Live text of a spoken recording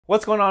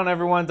What's going on,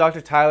 everyone?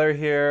 Dr. Tyler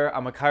here.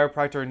 I'm a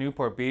chiropractor in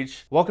Newport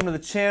Beach. Welcome to the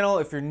channel.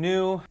 If you're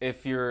new,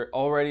 if you're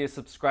already a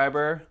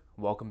subscriber,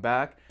 welcome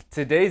back.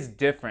 Today's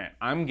different.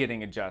 I'm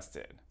getting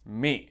adjusted.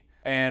 Me.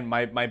 And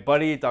my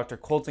buddy, Dr.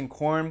 Colton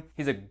Korne,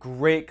 he's a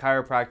great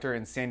chiropractor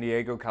in San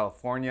Diego,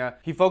 California.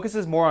 He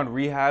focuses more on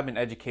rehab and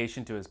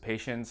education to his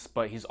patients,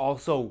 but he's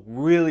also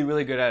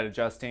really good at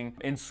adjusting.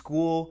 In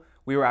school,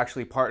 we were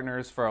actually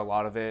partners for a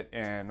lot of it,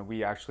 and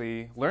we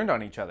actually learned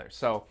on each other.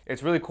 So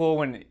it's really cool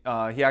when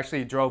he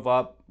actually drove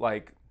up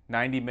like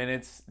 90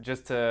 minutes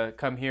just to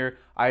come here.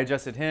 I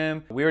adjusted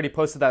him. We already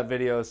posted that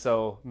video,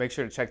 so make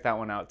sure to check that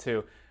one out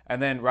too.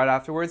 And then right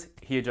afterwards,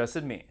 he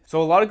adjusted me.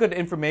 So a lot of good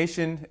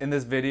information in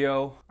this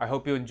video. I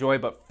hope you enjoy,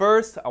 but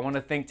first, I want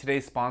to thank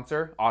today's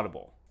sponsor,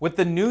 Audible. With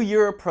the new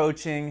year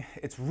approaching,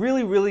 it's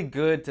really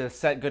good to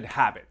set good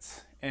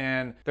habits.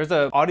 And there's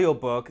an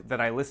audiobook that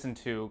I listened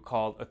to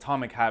called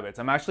Atomic Habits.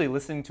 I'm actually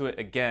listening to it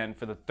again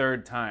for the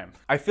third time.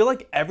 I feel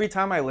like every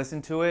time I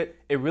listen to it,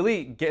 it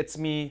really gets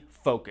me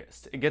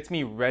focused. It gets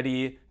me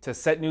ready to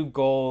set new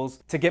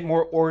goals, to get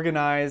more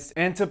organized,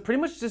 and to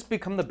pretty much just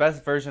become the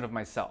best version of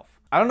myself.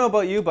 I don't know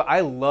about you, but I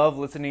love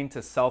listening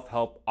to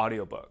self-help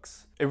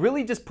audiobooks. It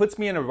really just puts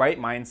me in a right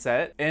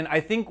mindset. And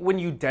I think when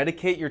you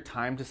dedicate your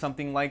time to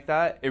something like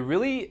that, it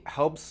really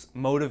helps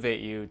motivate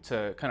you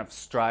to kind of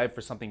strive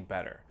for something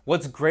better.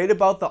 What's great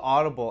about the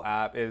Audible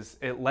app is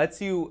it lets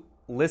you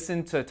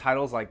listen to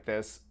titles like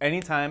this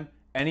anytime,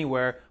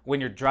 anywhere, when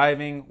you're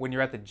driving, when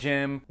you're at the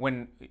gym,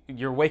 when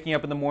you're waking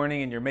up in the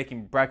morning and you're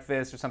making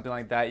breakfast or something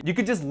like that. You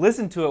could just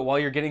listen to it while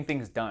you're getting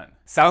things done.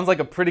 Sounds like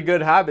a pretty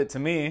good habit to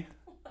me.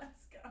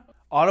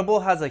 Audible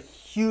has a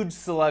huge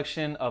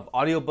selection of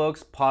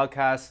audiobooks,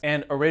 podcasts,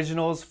 and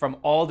originals from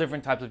all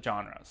different types of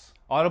genres.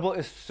 Audible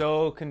is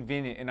so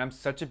convenient, and I'm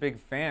such a big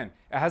fan.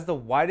 It has the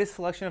widest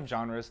selection of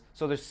genres,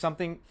 so there's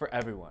something for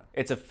everyone.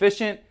 It's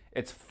efficient,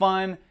 it's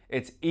fun,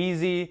 it's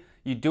easy,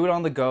 you do it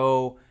on the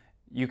go,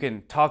 you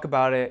can talk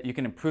about it, you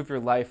can improve your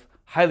life.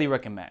 Highly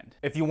recommend.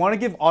 If you want to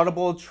give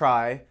Audible a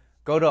try,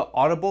 go to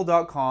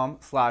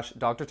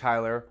audible.com/Dr.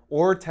 Tyler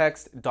or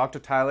text Dr.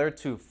 Tyler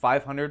to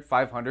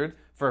 500-500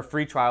 for a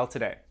free trial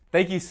today.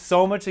 Thank you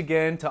so much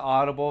again to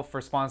Audible for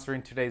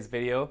sponsoring today's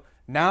video.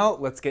 Now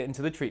let's get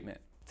into the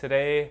treatment.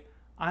 Today,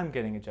 I'm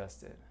getting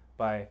adjusted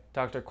by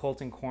Dr.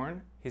 Colton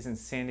Korne. He's in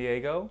San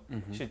Diego.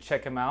 You should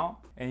check him out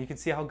and you can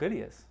see how good he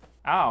is.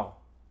 Ow.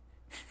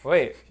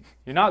 Wait,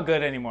 you're not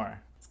good anymore.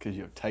 It's because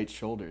you have tight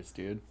shoulders,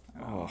 dude.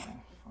 Oh.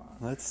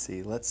 Let's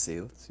see what's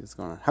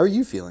going on. How are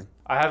you feeling?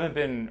 I haven't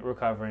been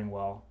recovering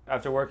well.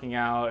 After working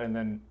out and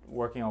then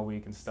working all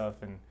week and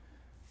stuff, and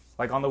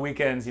like on the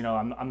weekends, you know,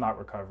 I'm not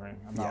recovering.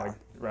 I'm not like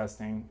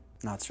resting.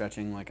 Not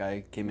stretching like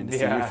I came in to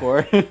see you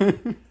for.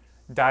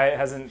 Diet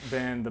hasn't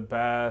been the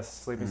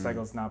best. Sleeping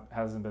cycles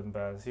hasn't been the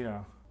best. You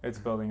know, it's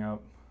building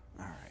up.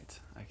 All right,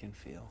 I can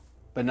feel.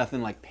 But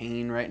nothing like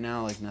pain right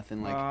now? Like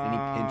nothing like any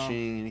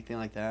pinching, anything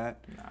like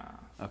that?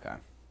 Nah. Okay.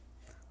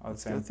 I would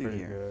say I'm pretty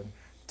good.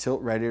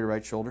 Tilt right ear,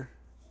 right shoulder.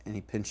 Any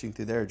pinching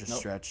through there or just Nope.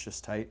 stretch,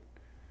 just tight?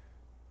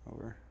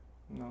 Over?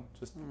 No,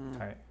 just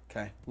tight.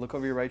 Okay. Look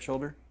over your right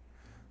shoulder.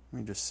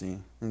 Let me just see.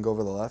 And go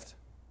over the left.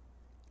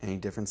 Any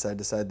different side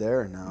to side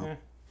there or no?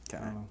 Yeah.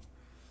 Okay.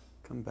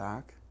 Come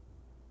back.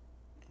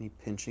 Any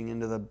pinching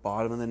into the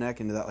bottom of the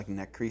neck, into that like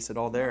neck crease at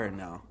all there or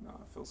no? No,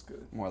 it feels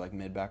good. More like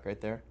mid-back right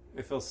there?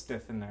 It feels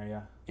stiff in there,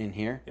 yeah. In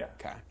here? Yeah.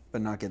 Okay.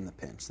 But not getting the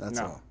pinch. That's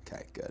No. all.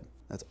 Okay, good.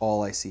 That's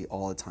all I see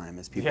all the time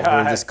is people who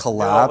are just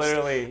collapsed.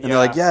 Literally, and they're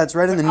like, yeah, it's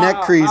right in the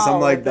neck crease. I'm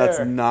like, right that's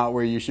there. not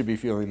where you should be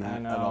feeling that I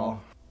know. at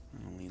all.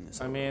 I'm gonna lean this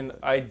I over. mean,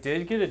 I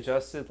did get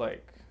adjusted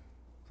like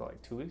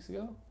 2 weeks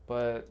ago,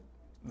 but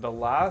the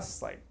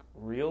last like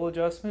real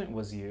adjustment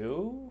was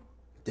you.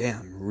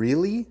 Damn,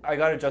 really? I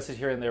got adjusted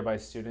here and there by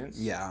students.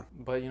 Yeah.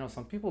 But you know,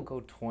 some people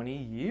go 20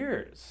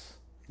 years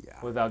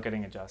without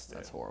getting adjusted.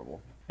 That's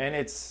horrible. And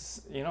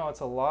it's, you know,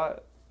 it's a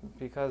lot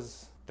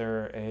because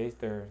they're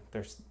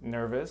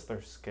nervous,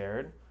 they're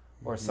scared,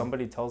 or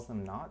somebody tells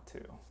them not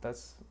to.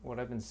 That's what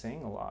I've been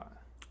seeing a lot.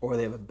 Or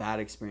they have a bad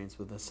experience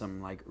with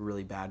some like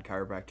really bad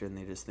chiropractor and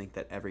they just think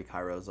that every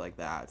chiro is like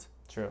that.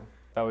 True.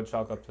 That would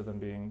chalk up to them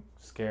being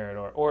scared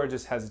or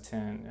just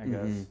hesitant, I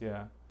guess.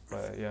 Yeah.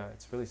 But yeah,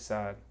 it's really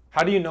sad.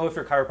 How do you know if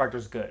your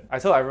chiropractor's good? I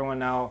tell everyone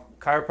now,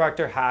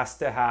 chiropractor has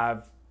to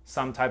have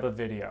some type of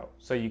video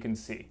so you can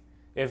see.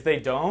 If they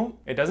don't,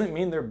 it doesn't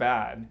mean they're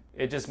bad.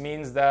 It just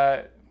means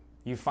that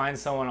you find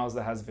someone else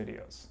that has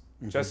videos.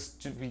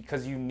 Just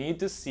because you need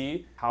to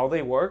see how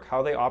they work,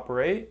 how they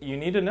operate, you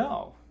need to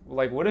know.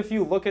 Like, what if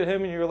you look at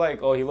him and you're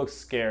like, oh, he looks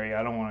scary,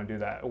 I don't want to do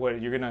that.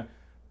 What, you're gonna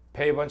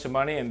pay a bunch of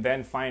money and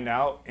then find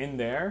out in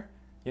there,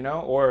 you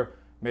know? Or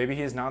maybe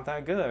he's not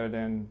that good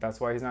and that's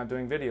why he's not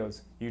doing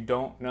videos. You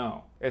don't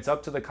know. It's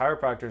up to the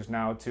chiropractors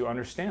now to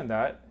understand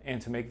that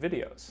and to make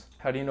videos.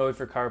 How do you know if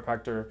your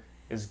chiropractor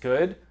is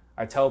good?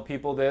 I tell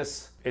people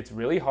this, it's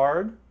really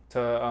hard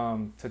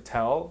to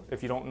tell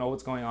if you don't know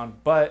what's going on,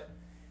 but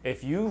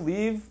if you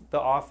leave the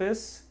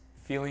office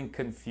feeling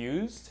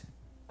confused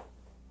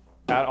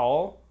at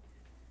all,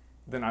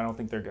 then I don't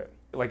think they're good.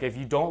 Like if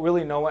you don't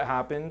really know what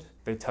happened,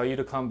 they tell you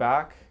to come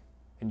back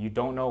and you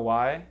don't know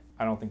why,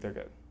 I don't think they're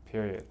good,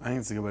 period. I think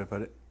it's a good way to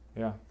put it.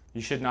 Yeah.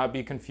 You should not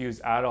be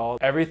confused at all.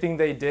 Everything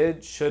they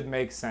did should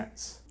make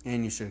sense.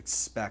 And you should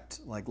expect,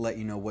 like, let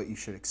you know what you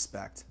should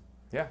expect.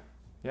 Yeah.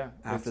 Yeah.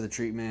 After the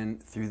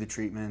treatment, through the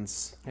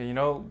treatments. And you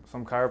know,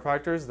 some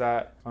chiropractors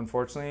that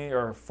unfortunately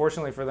or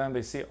fortunately for them,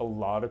 they see a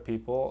lot of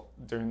people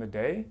during the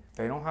day.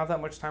 They don't have that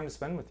much time to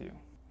spend with you.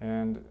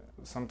 And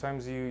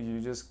sometimes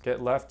you just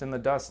get left in the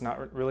dust,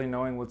 not really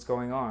knowing what's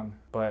going on.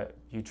 But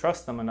you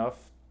trust them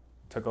enough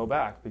to go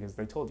back because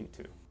they told you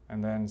to.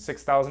 And then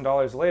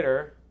 $6,000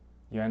 later,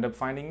 you end up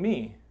finding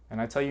me.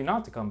 And I tell you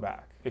not to come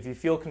back. If you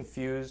feel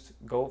confused,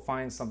 go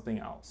find something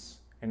else.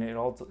 And it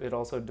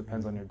also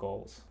depends on your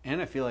goals.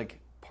 And I feel like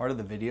part of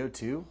the video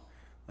too,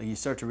 like you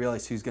start to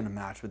realize who's going to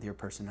match with your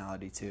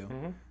personality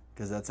too,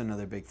 because that's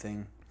another big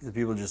thing. The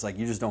people just like,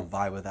 you just don't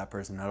vibe with that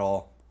person at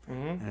all,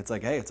 and it's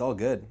like, hey, it's all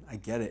good, I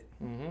get it.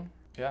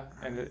 Yeah,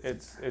 and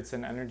it's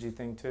an energy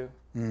thing too.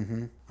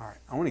 All right,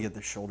 I want to get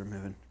the shoulder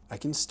moving. I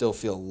can still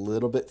feel a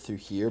little bit through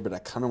here, but I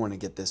kind of want to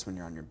get this when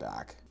you're on your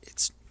back.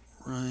 It's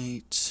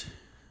right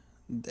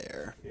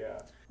there. Yeah.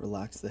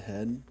 Relax the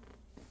head.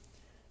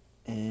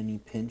 Any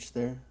pinch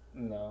there?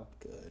 No.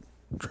 Good.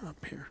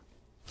 Drop here.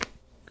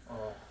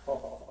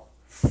 Oh,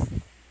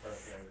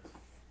 perfect.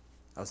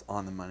 I was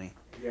on the money.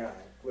 Yeah,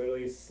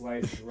 literally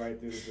sliced right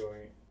through the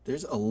joint.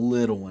 There's a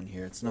little one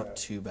here. It's not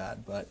too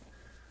bad, but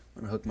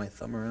I'm gonna hook my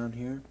thumb around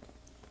here.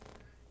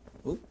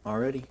 Oop,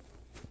 already.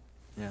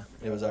 Yeah,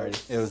 it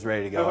was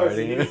ready to go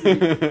already.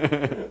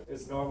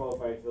 It's normal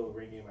if I feel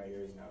ringing in my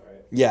ears now,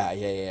 right?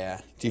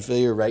 Yeah. Do you feel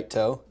your right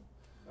toe?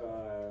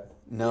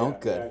 No? Yeah,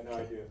 Good. Yeah, no,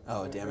 I do.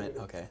 Oh, damn it.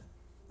 Okay.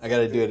 I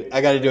gotta do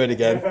it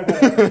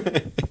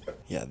again.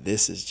 Yeah,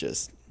 this is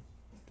just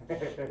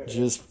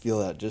feel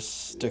that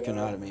just sticking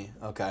out of me.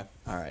 Okay.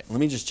 All right. Let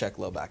me just check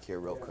low back here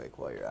real quick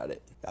while you're at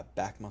it. Got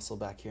back muscle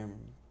back here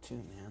too,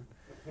 man.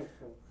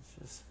 Let's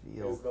just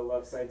feel. Is the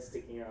left side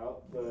sticking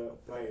out,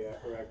 my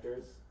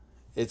erectors?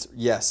 It's,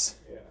 yes.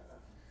 Yeah.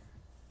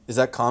 Is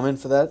that common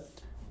for that?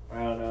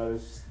 I don't know.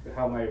 It's just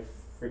how my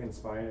freaking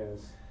spine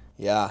is.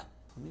 Yeah.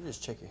 Let me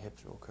just check your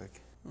hips real quick.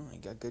 Oh, you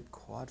got good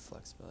quad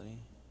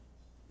flexibility.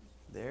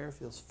 There,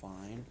 feels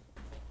fine.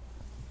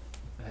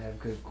 I have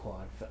good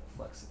quad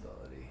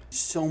flexibility.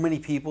 So many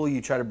people,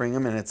 you try to bring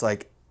them and it's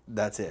like,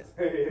 that's it.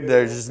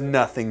 There's just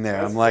nothing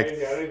there. I'm like,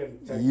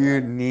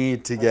 you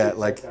need to get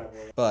like,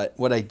 but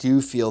what I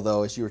do feel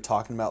though, is you were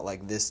talking about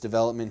like this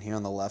development here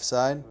on the left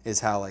side,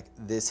 is how like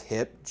this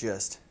hip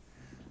just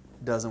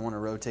doesn't want to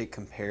rotate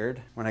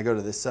compared. When I go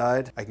to this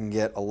side, I can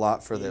get a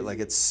lot further. Easy. Like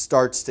it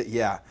starts to,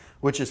 yeah,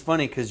 which is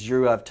funny because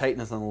you have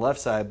tightness on the left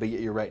side, but yet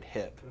your right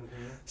hip.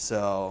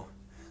 So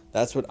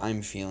that's what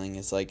I'm feeling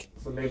is like.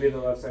 So maybe the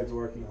left side's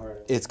working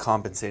harder. It's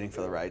compensating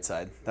for the right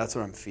side. That's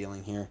what I'm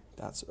feeling here.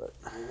 That's what.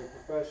 You're a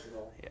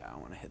professional. Yeah, I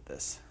want to hit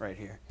this right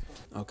here.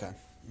 Okay.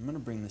 I'm going to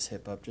bring this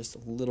hip up just a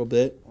little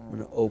bit. I'm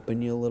going to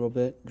open you a little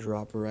bit.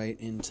 Drop right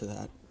into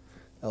that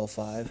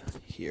L5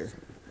 here.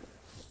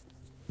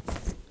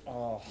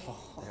 Oh.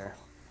 There.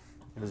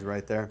 It was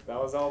right there.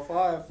 That was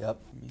L5. Yep.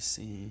 Let me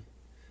see.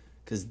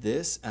 Because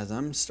this, as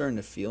I'm starting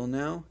to feel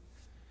now,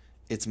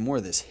 it's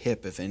more this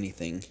hip, if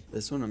anything.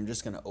 This one, I'm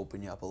just going to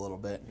open you up a little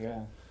bit.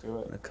 Yeah, do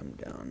it. I'm going to come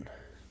down.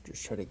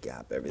 Just try to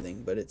gap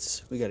everything. But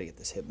it's, we got to get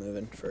this hip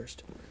moving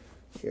first.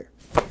 Here.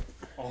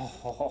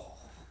 Oh.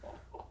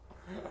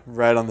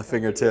 Right on the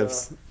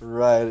fingertips.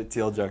 Right at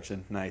teal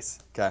junction. Nice.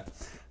 Okay.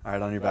 All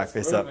right, on your back,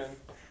 face up.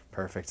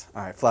 Perfect.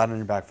 All right, flat on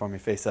your back for me,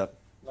 face up.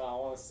 No, I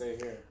want to stay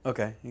here.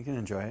 Okay, you can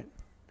enjoy it.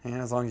 Hang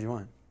on as long as you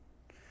want.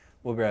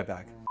 We'll be right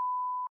back.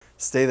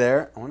 Stay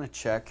there. I want to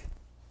check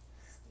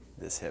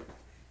this hip.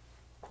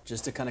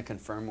 Just to kind of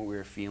confirm what we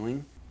were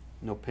feeling.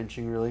 No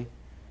pinching, really?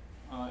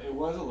 It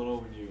was a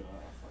little when you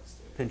flexed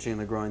it. Pinching in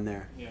the groin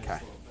there. Yeah, okay.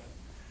 just a little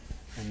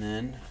bit. And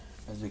then,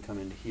 as we come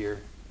into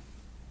here,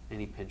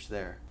 any pinch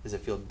there. Does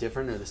it feel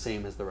different or the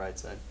same as the right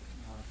side?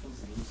 It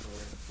feels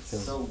looser.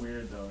 It's so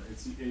weird though.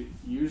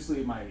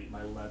 Usually my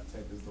left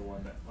hip is the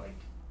one that like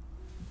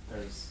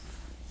there's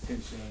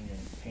pinching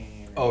and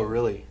pain. And, oh,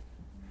 really?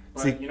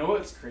 But see, you know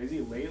what's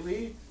crazy?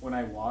 Lately, when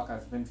I walk,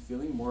 I've been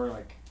feeling more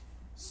like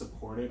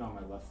supported on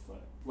my left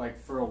foot.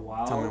 Like for a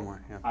while, tell me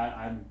more.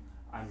 Yeah.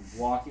 I'm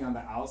walking on the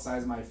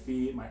outsides of my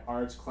feet. My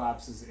arch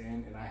collapses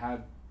in, and I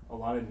had a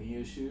lot of knee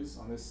issues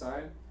on this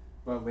side.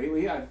 But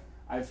lately,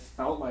 I've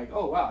felt like,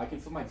 oh wow, I can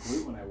feel my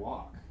glute when I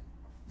walk.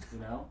 You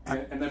know,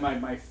 and then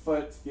my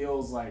foot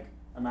feels like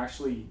I'm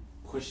actually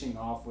pushing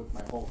off with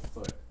my whole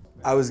foot.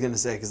 I was going to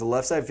say, because the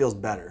left side feels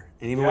better.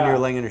 And even when you're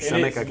laying on your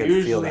stomach, I could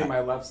feel that. Usually my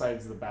left side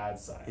is the bad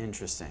side.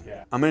 Interesting.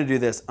 Yeah. I'm going to do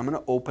this. I'm going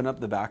to open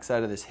up the back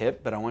side of this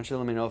hip, but I want you to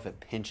let me know if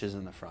it pinches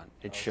in the front.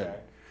 It shouldn't.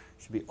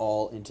 It should be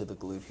all into the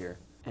glute here.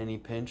 Any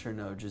pinch or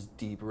no? Just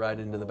deep right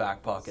into the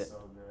back pocket.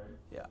 So good.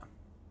 Yeah.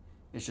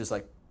 It's just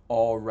like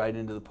all right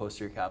into the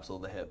posterior capsule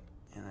of the hip.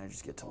 And I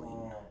just get to lean.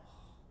 Oh.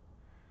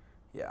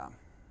 Yeah.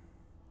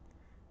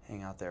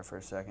 Hang out there for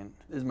a second.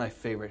 This is my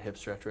favorite hip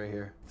stretch right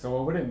here. So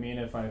what would it mean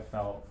if I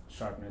felt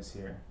sharpness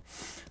here?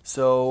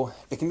 So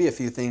it can be a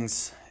few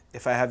things.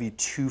 If I have you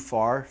too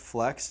far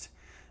flexed,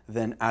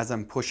 then as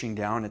I'm pushing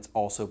down, it's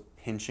also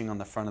pinching on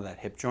the front of that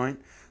hip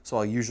joint. So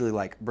I'll usually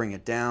like bring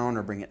it down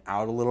or bring it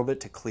out a little bit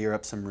to clear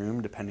up some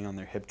room depending on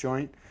their hip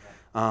joint.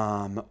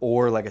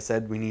 Or like I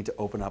said, we need to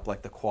open up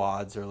like the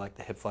quads or like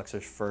the hip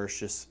flexors first,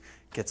 just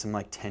get some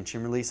like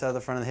tension release out of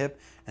the front of the hip,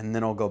 and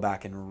then I'll go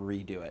back and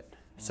redo it.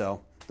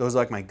 So those are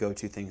like my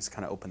go-to things to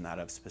kind of open that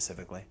up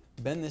specifically.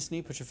 Bend this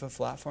knee, put your foot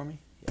flat for me.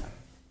 Yeah.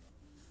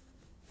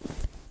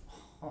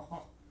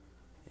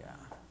 Yeah.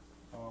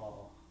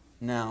 Oh.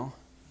 Now,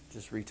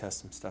 just retest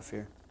some stuff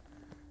here.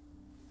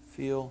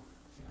 Feel.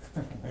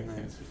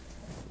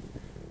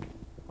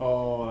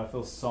 Oh, that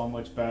feels so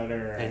much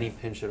better. Any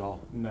pinch at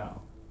all?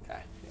 No.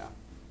 Okay, yeah.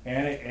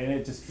 And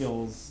it just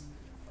feels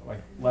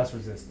like less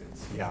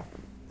resistance. Yeah,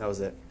 that was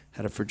it.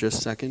 Had it for just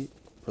a second.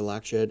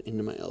 Relax your head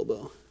into my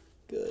elbow.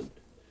 Good.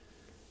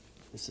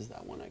 This is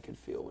that one I could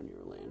feel when you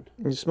were laying.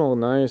 You smell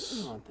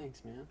nice. Oh,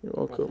 thanks, man. You're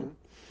welcome.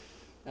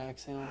 Breath in.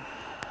 Exhale.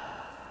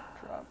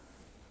 Drop.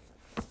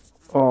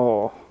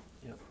 Oh.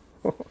 Yep.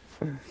 Perfect.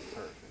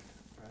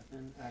 Breath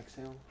in.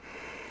 Exhale.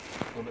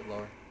 A little bit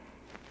lower.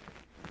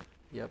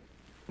 Yep.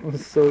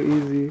 It's so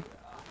easy.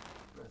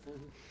 Breath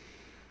in.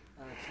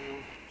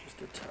 Exhale.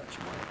 Just a touch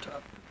more up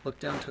top. Look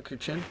down. Tuck your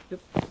chin. Yep.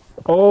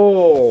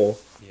 Oh.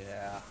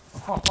 Yeah.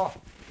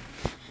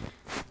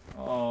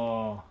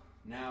 Oh.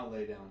 Now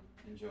lay down.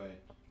 Enjoy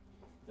it.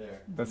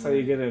 There. That's how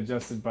you get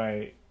adjusted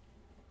by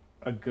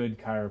a good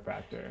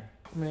chiropractor.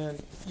 Man,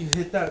 you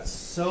hit that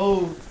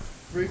so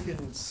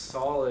freaking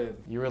solid.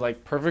 You were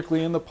like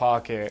perfectly in the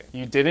pocket.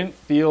 You didn't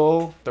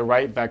feel the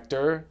right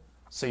vector,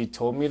 so you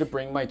told me to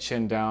bring my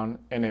chin down,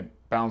 and it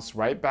bounced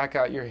right back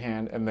out your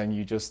hand, and then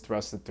you just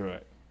thrusted through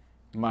it.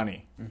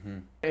 Money. Mm-hmm.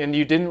 And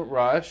you didn't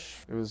rush.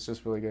 It was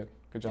just really good.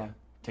 Good job. Yeah.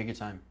 Take your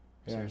time.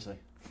 Yeah. Seriously.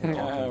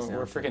 Yeah,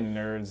 we're freaking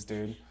nerds,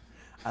 dude.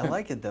 I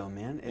like it though,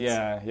 man. It's,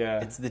 yeah.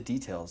 It's the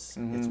details.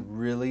 Mm-hmm. It's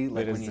really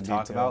like when you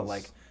talk details. about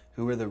like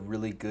who are the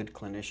really good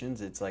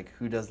clinicians, it's like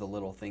who does the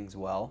little things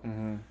well.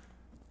 Mm-hmm.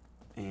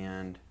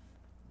 And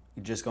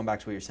just going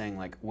back to what you're saying,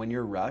 like when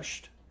you're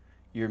rushed,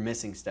 you're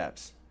missing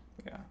steps.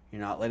 Yeah.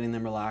 You're not letting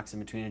them relax in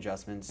between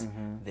adjustments.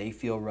 Mm-hmm. They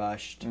feel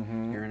rushed.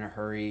 Mm-hmm. You're in a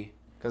hurry.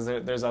 Because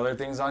there's other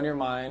things on your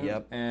mind.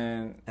 Yep.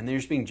 And they're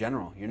just being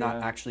general. You're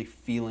not actually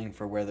feeling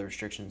for where the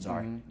restrictions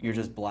are. You're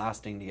just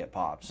blasting to get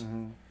pops.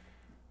 Mm-hmm.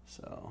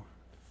 So,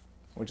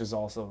 which is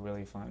also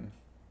really fun.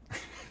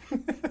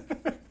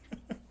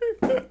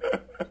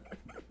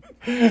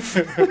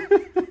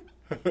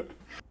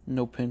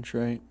 No pinch,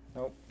 right?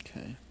 Nope.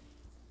 Okay.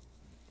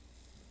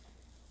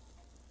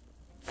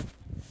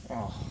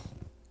 Oh,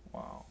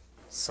 wow.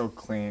 So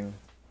clean.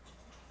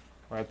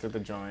 Right through the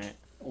joint.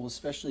 Well,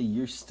 especially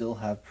you still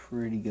have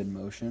pretty good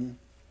motion.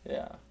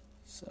 Yeah.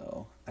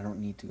 So I don't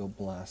need to go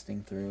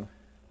blasting through.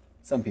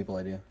 Some people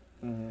I do.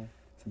 Mm-hmm.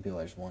 Some people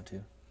I just want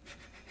to.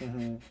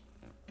 Mm-hmm.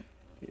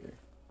 Here.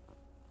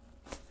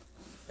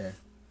 There.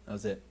 That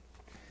was it.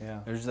 Yeah.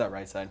 There's just that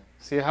right side.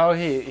 See how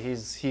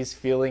he's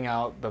feeling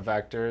out the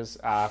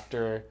vectors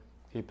after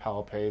he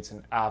palpates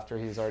and after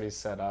he's already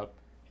set up.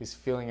 He's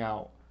feeling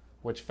out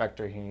which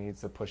vector he needs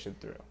to push it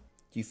through.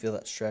 Do you feel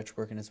that stretch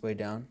working its way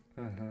down?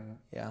 Mm-hmm.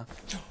 Yeah.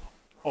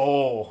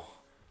 Oh.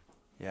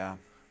 Yeah.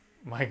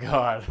 My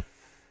God.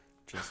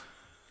 Just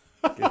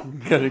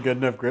get a good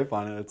enough grip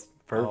on it. It's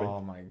perfect. Oh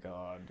my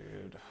God,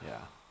 dude. Yeah.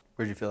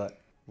 Where'd you feel that?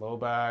 Low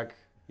back.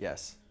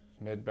 Yes.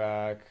 Mid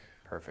back.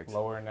 Perfect.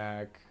 Lower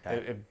neck. Okay.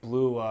 It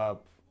blew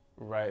up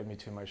right in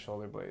between my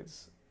shoulder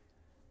blades.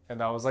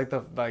 And that was like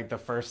the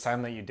first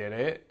time that you did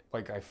it.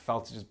 Like I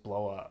felt it just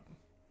blow up.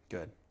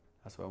 Good.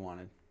 That's what I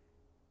wanted.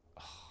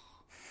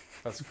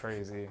 That's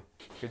crazy.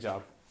 Good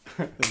job.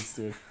 Thanks,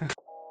 dude.